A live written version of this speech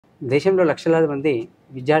దేశంలో లక్షలాది మంది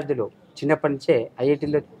విద్యార్థులు చిన్నప్పటి నుంచే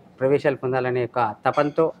ఐఐటీలో ప్రవేశాలు పొందాలనే ఒక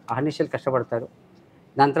తపనతో అహర్నిశలు కష్టపడతారు.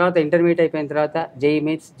 దాని తర్వాత ఇంటర్మీడియట్ అయిపోయిన తర్వాత జేఈ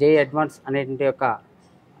మెయిన్స్, జేఈ అడ్వాన్స్ అనేటువంటి ఒక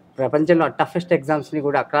ప్రపంచంలో టఫెస్ట్ ఎగ్జామ్స్ని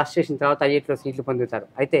కూడా క్రాస్ చేసిన తర్వాత ఐఐటీలో సీట్లు పొందుతారు.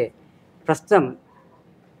 అయితే ప్రస్తుతం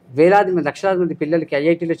లక్షలాది మంది పిల్లలకి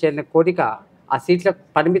ఐఐటీలో చేరిన కోరిక ఆ సీట్ల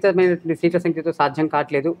పరిమితమైనటువంటి సీట్ల సంఖ్యతో సాధ్యం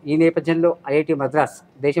కావట్లేదు. ఈ నేపథ్యంలో ఐఐటి మద్రాస్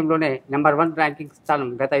దేశంలోనే నెంబర్ 1 ర్యాంకింగ్ స్థానం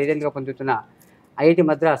గత 5 ఏళ్లుగా పొందుతున్న ఐఐటి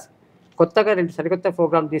మద్రాస్ కొత్తగా 2 సరికొత్త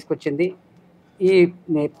ప్రోగ్రాం తీసుకొచ్చింది.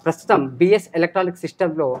 ప్రస్తుతం బిఎస్ ఎలక్ట్రానిక్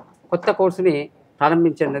సిస్టంలో కొత్త కోర్సుని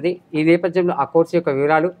ప్రారంభించినది. ఈ నేపథ్యంలో ఆ కోర్సు యొక్క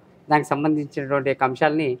వివరాలు, దానికి సంబంధించినటువంటి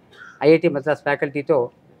అంశాలని ఐఐటి మద్రాస్ ఫ్యాకల్టీతో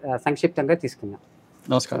సంక్షిప్తంగా తీసుకుందాం.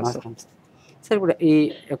 నమస్కారం సార్. ఇప్పుడు ఈ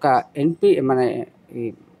యొక్క ఈ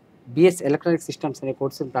బిఎస్ ఎలక్ట్రానిక్ సిస్టమ్స్ అనే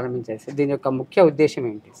కోర్సును ప్రారంభించారు సార్. దీని యొక్క ముఖ్య ఉద్దేశం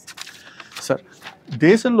ఏంటి సార్?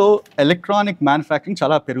 దేశంలో ఎలక్ట్రానిక్ మ్యానుఫ్యాక్చరింగ్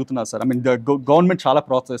చాలా పెరుగుతున్నారు సార్. గవర్నమెంట్ చాలా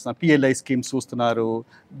ప్రోత్సహిస్తున్నారు. పిఎల్ఐ స్కీమ్స్ చూస్తున్నారు,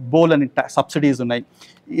 బోల్ అని సబ్సిడీస్ ఉన్నాయి.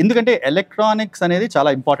 ఎందుకంటే ఎలక్ట్రానిక్స్ అనేది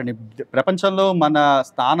చాలా ఇంపార్టెంట్. ప్రపంచంలో మన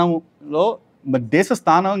స్థానంలో దేశ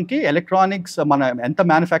స్థానంకి ఎలక్ట్రానిక్స్ మన ఎంత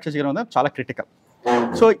మ్యానుఫ్యాక్చర్ చేయడం చాలా క్రిటికల్.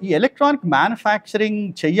 సో ఈ ఎలక్ట్రానిక్ మ్యానుఫ్యాక్చరింగ్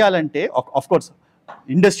చెయ్యాలంటే ఆఫ్కోర్స్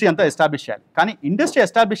ఇండస్ట్రీ అంతా ఎస్టాబ్లిష్ చేయాలి. కానీ ఇండస్ట్రీ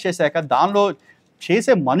ఎస్టాబ్లిష్ చేశాక దానిలో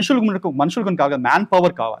చేసే మనుషులకు కావాలి, మ్యాన్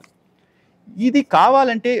పవర్ కావాలి. ఇది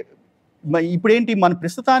కావాలంటే ఇప్పుడు ఏంటి, మన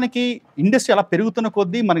ప్రస్తుతానికి ఇండస్ట్రీ అలా పెరుగుతున్న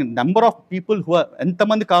కొద్దీ మనకి నెంబర్ ఆఫ్ పీపుల్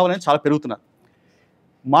ఎంతమంది కావాలని చాలా పెరుగుతున్నారు.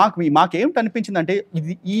 మాకేమిటి అనిపించిందంటే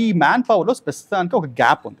ఈ మ్యాన్ పవర్లో ప్రస్తుతానికి ఒక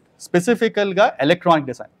గ్యాప్ ఉంది. స్పెసిఫికల్గా ఎలక్ట్రానిక్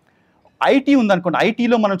డిజైన్. ఐటీ ఉందనుకోండి,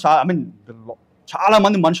 ఐటీలో మనం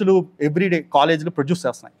చాలామంది మనుషులు ఎవ్రీడే కాలేజీలో ప్రొడ్యూస్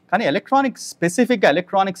చేస్తున్నాయి. కానీ స్పెసిఫిక్గా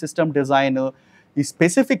ఎలక్ట్రానిక్ సిస్టమ్ డిజైన్, ఈ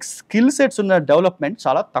స్పెసిఫిక్ స్కిల్ సెట్స్ ఉన్న డెవలప్మెంట్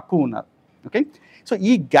చాలా తక్కువ ఉన్నారు. ఓకే, సో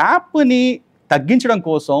ఈ గ్యాప్ని తగ్గించడం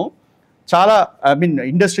కోసం చాలా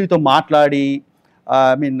ఇండస్ట్రీతో మాట్లాడి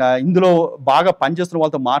ఇందులో బాగా పనిచేస్తున్న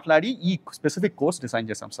వాళ్ళతో మాట్లాడి ఈ స్పెసిఫిక్ కోర్స్ డిజైన్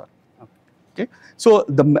చేశాం సార్. ఓకే, సో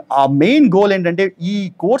ఆ మెయిన్ గోల్ ఏంటంటే ఈ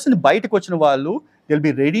కోర్స్ని బయటకు వచ్చిన వాళ్ళు will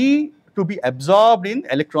be ready to be absorbed in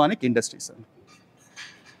electronic industry sir.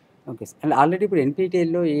 Okay sir. And already ఇప్పుడు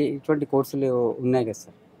ఎన్పిటిఎల్లో ఇటువంటి కోర్సులు ఉన్నాయి కదా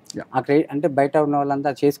సార్. అంటే బయట ఉన్న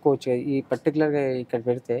వాళ్ళంతా చేసుకోవచ్చు. ఈ పర్టికులర్గా ఇక్కడ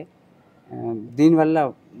పెడితే దీనివల్ల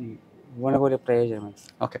ఉండగోరే ప్రయోజనం.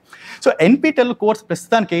 ఓకే, సో ఎన్పిటిఎల్ కోర్స్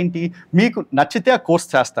ప్రస్తుతానికి ఏంటి, మీకు నచ్చితే ఆ కోర్స్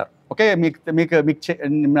చేస్తారు. ఓకే, మీకు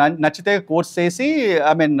నచ్చితే కోర్స్ చేసి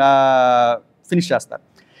ఫినిష్ చేస్తారు.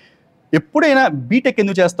 ఎప్పుడైనా బీటెక్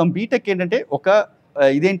ఎందుకు చేస్తాం? బీటెక్ ఏంటంటే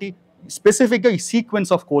ఇదేంటి స్పెసిఫిక్గా ఈ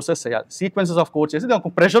సీక్వెన్స్ ఆఫ్ కోర్సెస్ చేయాలి. సీక్వెన్సెస్ ఆఫ్ కోర్స్ చేసి ఒక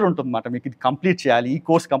ప్రెషర్ ఉంటుంది అన్నమాట. మీకు ఇది కంప్లీట్ చేయాలి, ఈ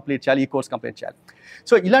కోర్స్ కంప్లీట్ చేయాలి, ఈ కోర్స్ కంప్లీట్ చేయాలి.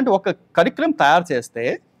 సో ఇలాంటి ఒక కరిక్యులం తయారు చేస్తే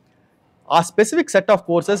ఆ specific set of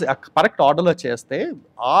courses correct ఆర్డర్లో చేస్తే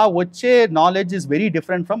వచ్చే knowledge is very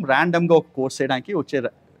different from ర్యాండమ్గా ఒక కోర్స్ చేయడానికి వచ్చే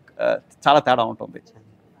చాలా తేడా ఉంటుంది.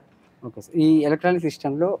 Okay sir. ఈ ఎలక్ట్రానిక్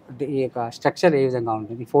సిస్టంలో ఈ యొక్క స్ట్రక్చర్ ఏ విధంగా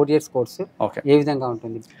ఉంటుంది? 4 years కోర్సు ఏ విధంగా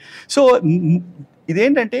ఉంటుంది? సో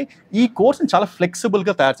ఇదేంటంటే ఈ కోర్స్ని చాలా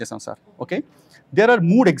ఫ్లెక్సిబుల్గా తయారు చేసాం sir. Okay, there are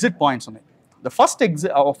 3 exit points ఉన్నాయి.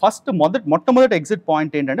 మొట్టమొదటి ఎగ్జిట్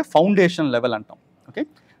పాయింట్ ఏంటంటే ఫౌండేషన్ లెవెల్ అంటాం. ఓకే,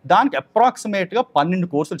 దానికి అప్రాక్సిమేట్గా 12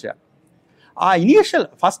 కోర్సులు చేయాలి. ఆ ఇనిషియల్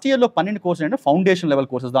ఫస్ట్ ఇయర్లో 12 కోర్సులు అంటే ఫౌండేషన్ లెవెల్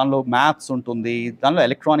కోర్సెస్. దానిలో మ్యాథ్స్ ఉంటుంది, దానిలో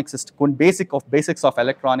ఎలక్ట్రానిక్స్ కొన్ని బేసిక్స్ ఆఫ్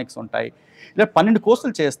ఎలక్ట్రానిక్స్ ఉంటాయి. ఇలా 12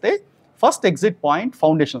 కోర్సులు చేస్తే ఫస్ట్ ఎగ్జిట్ పాయింట్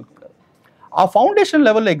ఫౌండేషన్. ఆ ఫౌండేషన్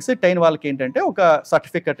లెవెల్లో ఎగ్జిట్ అయిన వాళ్ళకి ఏంటంటే ఒక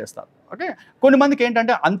సర్టిఫికెట్ ఇస్తారు. ఓకే, కొన్ని మందికి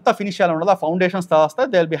ఏంటంటే అంత ఫినిష్ చేయాలని ఉండదు. ఆ ఫౌండేషన్స్ వస్తే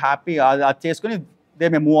దే విల్ బి హ్యాపీ. అది చేసుకుని they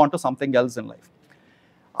may move on to something else in life.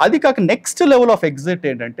 అది కాక నెక్స్ట్ లెవెల్ ఆఫ్ ఎగ్జిట్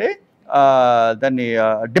ఏంటంటే దాన్ని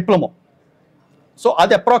డిప్లొమా. సో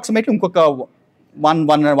అది అప్రాక్సిమేట్లీ ఇంకొక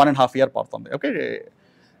 1.5 year పడుతుంది. ఓకే,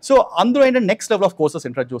 సో అందులో ఏంటంటే next level of courses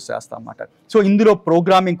introduce చేస్తాం అన్నమాట. సో ఇందులో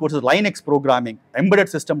programming courses, Linux programming,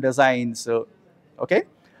 embedded system designs, okay,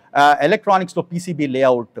 ఎలక్ట్రానిక్స్లో PCB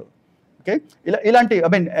layout, okay, ఇలాంటి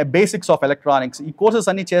బేసిక్స్ ఆఫ్ ఎలక్ట్రానిక్స్ ఈ కోర్సెస్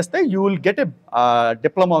అన్నీ చేస్తే you will get a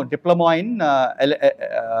diploma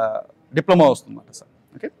వస్తుంది అన్నమాట సార్.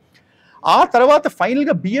 ఓకే, ఆ తర్వాత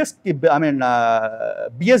ఫైనల్గా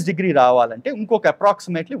బిఎస్ డిగ్రీ రావాలంటే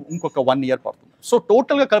అప్రాక్సిమేట్లీ ఇంకొక 1 year పడుతుంది. సో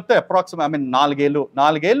టోటల్గా కలిపితే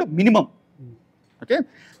నాలుగేళ్ళు మినిమం. ఓకే,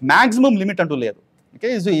 మ్యాక్సిమం లిమిట్ అంటూ లేదు.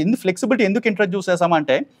 ఓకే, సో ఫ్లెక్సిబిలిటీ ఎందుకు ఇంట్రడ్యూస్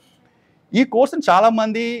చేసామంటే ఈ కోర్సుని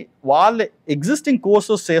చాలామంది వాళ్ళ ఎగ్జిస్టింగ్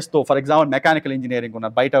కోర్సెస్ చేస్తూ, ఫర్ ఎగ్జాంపుల్ మెకానికల్ ఇంజనీరింగ్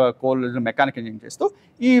ఉన్నారు, బయట మెకానికల్ ఇంజనీరింగ్ చేస్తూ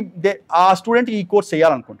ఆ స్టూడెంట్ ఈ కోర్స్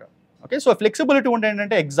చేయాలనుకుంటారు. ఓకే, సో ఫ్లెక్సిబిలిటీ ఉంటే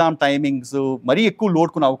ఏంటంటే ఎగ్జామ్ టైమింగ్స్ మరీ ఎక్కువ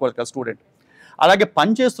లోడ్కుని అవ్వకూడదు కదా స్టూడెంట్. అలాగే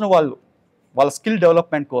పనిచేస్తున్న వాళ్ళ స్కిల్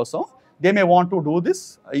డెవలప్మెంట్ కోసం they may want to do this,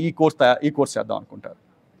 ఈ కోర్స్ చేద్దాం అనుకుంటారు.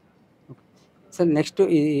 సార్ నెక్స్ట్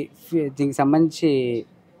దీనికి సంబంధించి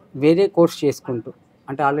వేరే కోర్స్ చేసుకుంటూ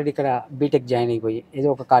అంటే ఆల్రెడీ ఇక్కడ బీటెక్ జాయిన్ అయిపోయి ఏదో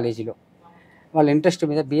ఒక కాలేజీలో వాళ్ళ ఇంట్రెస్ట్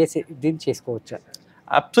మీద బీఎస్సీ దీన్ని చేసుకోవచ్చా?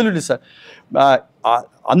 Absolutely sir.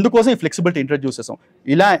 అందుకోసం ఈ ఫ్లెక్సిబిలిటీ ఇంట్రడ్యూస్ చేసాం.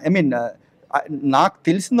 ఇలా నాకు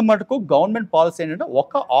తెలిసిన మటుకు గవర్నమెంట్ పాలసీ ఏంటంటే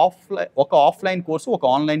ఒక ఆఫ్లైన్ కోర్సు ఒక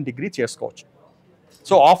ఆన్లైన్ డిగ్రీ చేసుకోవచ్చు.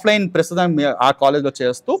 సో ఆఫ్లైన్ ప్రస్తుతం ఆ కాలేజ్లో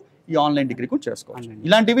చేస్తూ ఈ ఆన్లైన్ డిగ్రీ కూడా చేసుకోవచ్చు.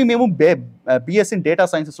 ఇలాంటివి మేము బీఎస్సీ డేటా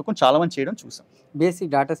సైన్సెస్ చాలా మంది చేయడం చూసాం. బీఎస్సీ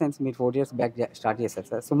డేటా సైన్స్ మీరు 4 years బ్యాక్ స్టార్ట్ చేశారు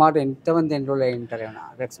సార్. సుమారు ఎంతమంది ఎన్రోల్ అయ్యి ఉంటారు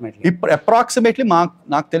అప్రాక్సిమేట్లీ? ఇప్పుడు అప్రాక్సిమేట్లీ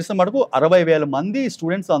నాకు తెలిసిన మటుకు 60,000 మంది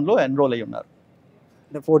స్టూడెంట్స్ అందులో ఎన్రోల్ అయ్యి ఉన్నారు.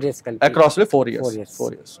 4 years కలిపి across 4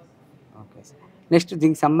 years. Okay sir. Next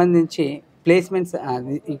దీనికి సంబంధించి ప్లేస్మెంట్స్,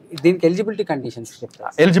 దీనికి ఎలిజిబిలిటీ కండిషన్స్ చెప్తారా?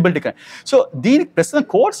 ఎలిజిబిలిటీ సో దీనికి ప్రస్తుతం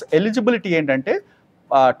కోర్స్ ఎలిజిబిలిటీ ఏంటంటే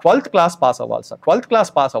 12th క్లాస్ పాస్ అవ్వాలి సార్. 12th క్లాస్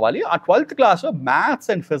పాస్ అవ్వాలి. ఆ 12th క్లాస్లో మ్యాథ్స్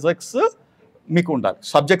అండ్ ఫిజిక్స్ మీకు ఉండాలి,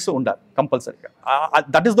 సబ్జెక్ట్స్ ఉండాలి కంపల్సరీగా.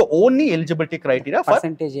 That is the only eligibility criteria for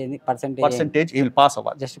percentage pass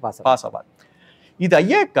అవ్వాలి, జస్ట్ పాస్ అవ్వాలి. ఇది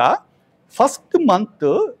అయ్యాక ఫస్ట్ మంత్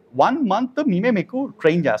 1 month మేమే మీకు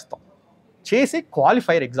ట్రైన్ చేసి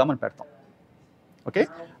క్వాలిఫైర్ ఎగ్జామ్ అని పెడతాం. ఓకే,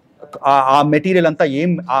 ఆ మెటీరియల్ అంతా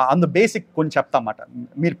అందు బేసిక్ కొంచెం చెప్తామన్నమాట.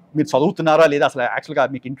 మీరు చదువుతున్నారా లేదా, అసలు యాక్చువల్గా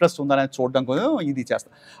మీకు ఇంట్రెస్ట్ ఉందా అనేది చూడడం కోసం ఇది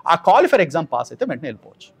చేస్తాం. ఆ క్వాలిఫైర్ ఎగ్జామ్ పాస్ అయితే వెంటనే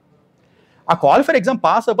వెళ్ళిపోవచ్చు. ఆ క్వాలిఫైర్ ఎగ్జామ్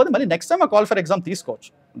పాస్ అయిపోతే మళ్ళీ నెక్స్ట్ టైం ఆ క్వాలిఫైర్ ఎగ్జామ్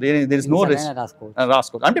తీసుకోవచ్చు. దేర్ ఇస్ నో రిస్క్,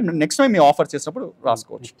 రాసుకోవచ్చు. అంటే నెక్స్ట్ టైం మీ ఆఫర్ చేసినప్పుడు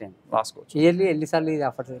రాసుకోవచ్చు. ఇయర్లీ ఎన్నిసార్లు ఇది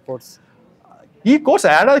ఆఫర్ కోర్స్? ఈ కోర్స్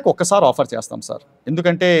ఏడాదికి ఒక్కసారి ఆఫర్ చేస్తాం సార్.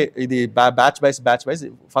 ఎందుకంటే ఇది బ్యాచ్ వైజ్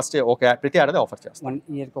ఫస్ట్ ప్రతి ఏడాది ఆఫర్ చేస్తాం.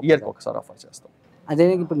 ఇయర్కి ఒకసారి ఆఫర్ చేస్తాం. అదే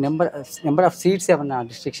ఇప్పుడు నెంబర్ ఆఫ్ సీట్స్ ఏమన్నా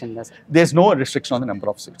రిస్ట్రిక్షన్ ఉందా sir? There is no restriction on the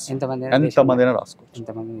number of seats. ఎంతమంది రాసుకోవచ్చు,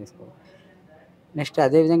 ఎంతమంది తీసుకోవచ్చు. నెక్స్ట్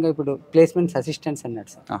అదేవిధంగా ఇప్పుడు ప్లేస్మెంట్స్ అసిస్టెంట్స్ అన్నాడు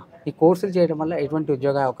సార్. ఈ కోర్సులు చేయడం వల్ల ఎటువంటి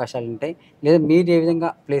ఉద్యోగ అవకాశాలు ఉంటాయి, లేదా మీరు ఏ విధంగా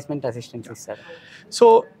ప్లేస్మెంట్ అసిస్టెంట్స్ ఇస్తారు? సో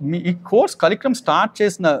ఈ కోర్స్ కరిక్యులం స్టార్ట్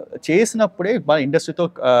చేసినప్పుడే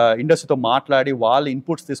ఇండస్ట్రీతో మాట్లాడి వాళ్ళ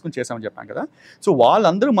ఇన్పుట్స్ తీసుకుని చేసామని చెప్పాను కదా. సో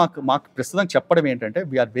వాళ్ళందరూ మాకు ప్రస్తుతం చెప్పడం ఏంటంటే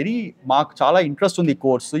మాకు చాలా ఇంట్రెస్ట్ ఉంది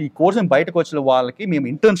ఈ కోర్స్ బయటకు వచ్చిన వాళ్ళకి మేము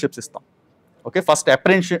ఇంటర్న్షిప్స్ ఇస్తాం. ఓకే, ఫస్ట్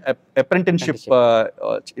అప్రెంటిస్షిప్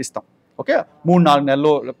ఇస్తాం. ఓకే, 3-4 నెలలు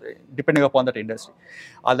డిపెండింగ్ అపాన్ దట్ ఇండస్ట్రీ.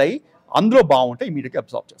 అది అందులో బాగుంటే ఇమీడియట్గా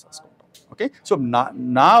అబ్జార్బ్ చేసేసుకుంటాం. ఓకే, సో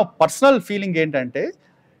నా పర్సనల్ ఫీలింగ్ ఏంటంటే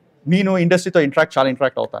నేను ఇండస్ట్రీతో చాలా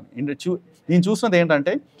ఇంటరాక్ట్ అవుతాను. నేను చూసినది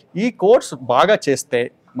ఏంటంటే ఈ కోర్స్ బాగా చేస్తే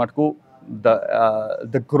మటుకు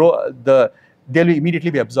they will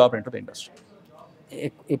immediately B absorbed into the industry.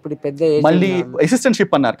 ఇప్పుడు పెద్ద మళ్ళీ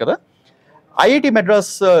అసిస్టెంట్షిప్ అన్నారు కదా, IIT Madras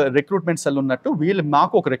రిక్రూట్మెంట్ సెల్ ఉన్నట్టు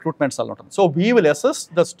మాకు ఒక రిక్రూట్మెంట్ సెల్ ఉంటుంది. So we will assess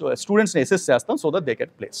the స్టూడెంట్స్ని అసెస్ చేస్తాం so that they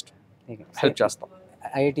get placed, help చేస్తాం.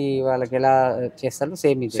 ఐఐటి వాళ్ళకి ఎలా చేస్తారు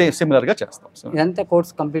సిమిలర్గా చేస్తాం. ఇదంతా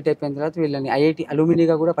కోర్స్ కంప్లీట్ అయిపోయిన తర్వాత వీళ్ళని ఐఐటి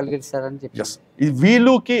అలూమినీగా కూడా పరిగణిస్తారని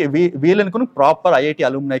చెప్పి వీళ్ళనుకుని proper IIT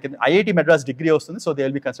అలూమినై IIT Madras degree వస్తుంది. So they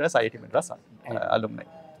will be considered IIT Madras అలూమినై.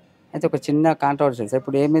 అయితే ఒక చిన్న కాంట్రవర్సీ సార్.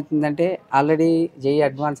 ఇప్పుడు ఏమవుతుందంటే ఆల్రెడీ JEE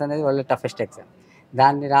అడ్వాన్స్ అనేది వాళ్ళ టఫెస్ట్ ఎగ్జామ్.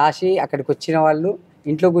 దాన్ని రాసి అక్కడికి వచ్చిన వాళ్ళు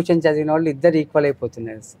ఇంట్లో కూర్చొని చదివిన వాళ్ళు ఇద్దరు ఈక్వల్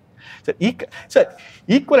అయిపోతున్నారు సార్.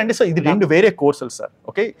 ఈక్వల్ అంటే సార్ ఇది 2 వేరే కోర్సులు సార్.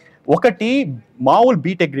 ఓకే, ఒకటి మామూలు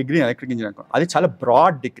బీటెక్ డిగ్రీ ఎలక్ట్రికల్ ఇంజనీరింగ్, అది చాలా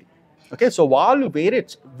బ్రాడ్ డిగ్రీ. ఓకే, సో వాళ్ళు వేరే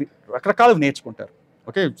రకరకాలు నేర్చుకుంటారు.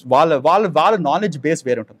 ఓకే, వాళ్ళ నాలెడ్జ్ బేస్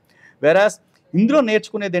వేరే ఉంటుంది. వేరాస్ ఇందులో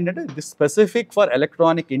నేర్చుకునేది ఏంటంటే this specific for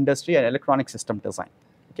electronic industry and electronic system design.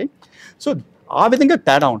 Okay, so ఆ విధంగా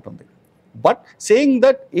తేడా ఉంటుంది. బట్ సేయింగ్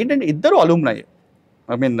దట్ ఏంటంటే ఇద్దరు అలూమ్నై.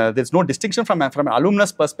 I mean, there's no distinction from an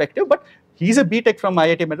alumnus perspective, but he's a BTech from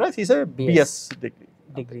IIT Madras, he's a BS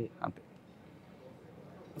degree.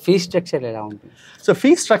 Fee structure ఎలా ఉంటుంది? So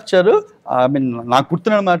fee structure, I mean, నాకు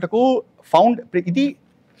గుర్తున్న మటుకు ఇది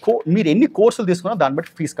మీరు ఎన్ని కోర్సులు తీసుకున్నా దాన్ని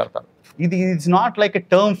బట్టి ఫీజు కడతారు. ఇది it's not like a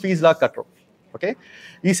term fees లా కట్టరు. ఓకే,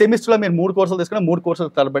 ఈ సెమిస్టర్లో మీరు 3 కోర్సులు తీసుకున్నా 3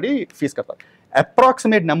 కోర్సులు తరబడి ఫీజు కడతారు.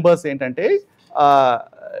 అప్రాక్సిమేట్ నెంబర్స్ ఏంటంటే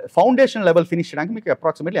ఫౌండేషన్ లెవెల్ ఫినిష్ చేయడానికి మీకు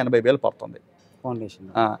అప్రాక్సిమేట్లీ 80,000 పడుతుంది ఫౌండేషన్.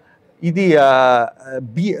 ఇది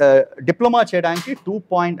డిప్లొమా చేయడానికి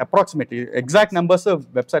అప్రాక్సిమేట్లీ ఎగ్జాక్ట్ నెంబర్స్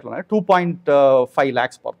వెబ్సైట్లో ఉన్నాయి, 2.5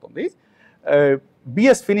 lakhs పడుతుంది.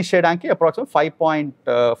 బిఎస్ ఫినిష్ చేయడానికి అప్రాక్సిమేట్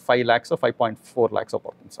 5.5 lakhs 5.4 lakhs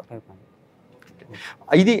పడుతుంది సార్.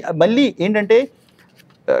 ఇది మళ్ళీ ఏంటంటే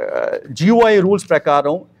GOI రూల్స్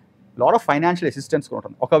ప్రకారం లాట్ ఆఫ్ ఫైనాన్షియల్ అసిస్టెన్స్ కూడా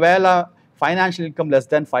ఉంటుంది. ఒకవేళ financial income less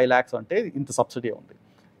than 5 lakhs అంటే ఇంత సబ్సిడీ ఉంది,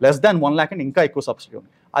 లెస్ దాన్ 1 lakh అంటే ఇంకా ఎక్కువ సబ్సిడీ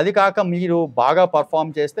ఉంది. అది కాక మీరు బాగా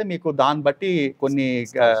పర్ఫామ్ చేస్తే మీకు దాన్ని బట్టి కొన్ని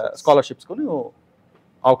స్కాలర్షిప్స్ కొని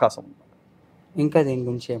అవకాశం ఉంది. ఇంకా దీని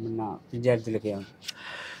గురించి ఏమన్నా విద్యార్థులకి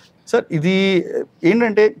సార్ ఇది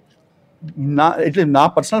ఏంటంటే నా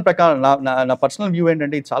పర్సనల్ ప్రకారం నా పర్సనల్ వ్యూ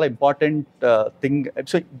ఏంటంటే ఇది చాలా important thing.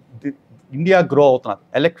 So India grow అవుతున్నారు,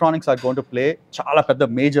 electronics or going to play చాలా పెద్ద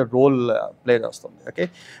మేజర్ రోల్ ప్లే చేస్తుంది. ఓకే,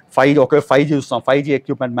 5G చూస్తాం, 5G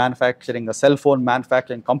equipment manufacturing, cell phone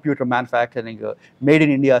manufacturing, computer manufacturing, made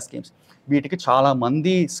in India schemes, వీటికి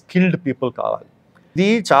చాలామంది స్కిల్డ్ పీపుల్ కావాలి. ఇది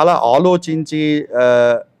చాలా ఆలోచించి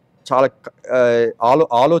చాలా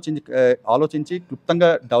ఆలోచించి క్లుప్తంగా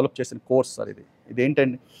డెవలప్ చేసిన కోర్స్ సార్ ఇది.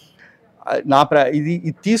 ఇదేంటంటే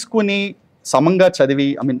ఇది తీసుకుని సమంగా చదివి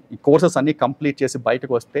ఈ కోర్సెస్ అన్నీ కంప్లీట్ చేసి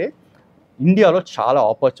బయటకు వస్తే ఇండియాలో చాలా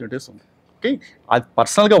ఆపర్చునిటీస్ ఉంది. ఓకే, అది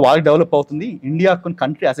పర్సనల్గా వాళ్ళకి డెవలప్ అవుతుంది, India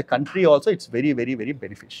country as a country also it's very very very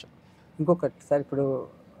beneficial. ఇంకొకటి సార్, ఇప్పుడు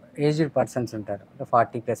ఏజ్డ్ పర్సన్స్ ఉంటారు,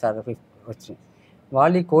 40+ ఆర్ 50 వచ్చి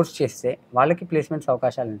వాళ్ళు ఈ కోర్స్ చేస్తే వాళ్ళకి ప్లేస్మెంట్స్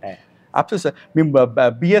అవకాశాలు ఉంటాయి? Absolute sir. మేము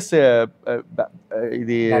బిఎస్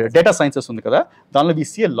ఇది డేటా సైన్సెస్ ఉంది కదా, దానిలో we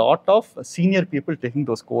see a lot of senior people taking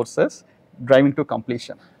those courses driving to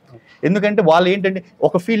completion. ఎందుకంటే వాళ్ళు ఏంటంటే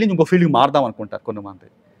ఒక ఫీల్డ్ నుంచి ఇంకో ఫీల్డ్కి మారుదాం అనుకుంటారు కొంతమంది.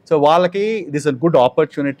 సో వాళ్ళకి దిస్ అ గుడ్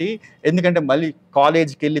ఆపర్చునిటీ. ఎందుకంటే మళ్ళీ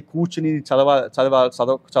కాలేజ్కి వెళ్ళి కూర్చుని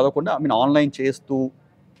చదవకుండా ఆన్లైన్ చేస్తూ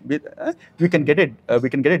we can get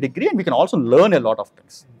a degree and we can also learn a lot of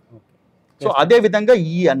things. So అదే విధంగా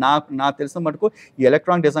నాకు తెలిసిన మటుకు ఈ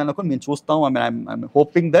ఎలక్ట్రానిక్ డిజైన్లో మేము చూస్తాం. I'm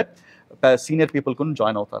hoping that senior people కొన్ని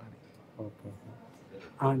జాయిన్ అవుతారని.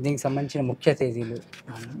 దీనికి సంబంధించిన ముఖ్య తేదీలు?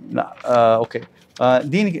 ఓకే,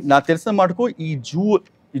 దీనికి నాకు తెలిసిన మటుకు ఈ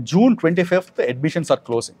June 25th admissions are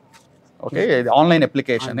closing. Okay, ఇది online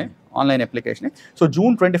application. So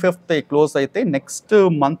June 25th close అయితే నెక్స్ట్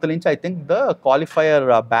మంత్ నుంచి I think the qualifier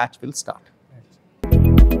batch will start.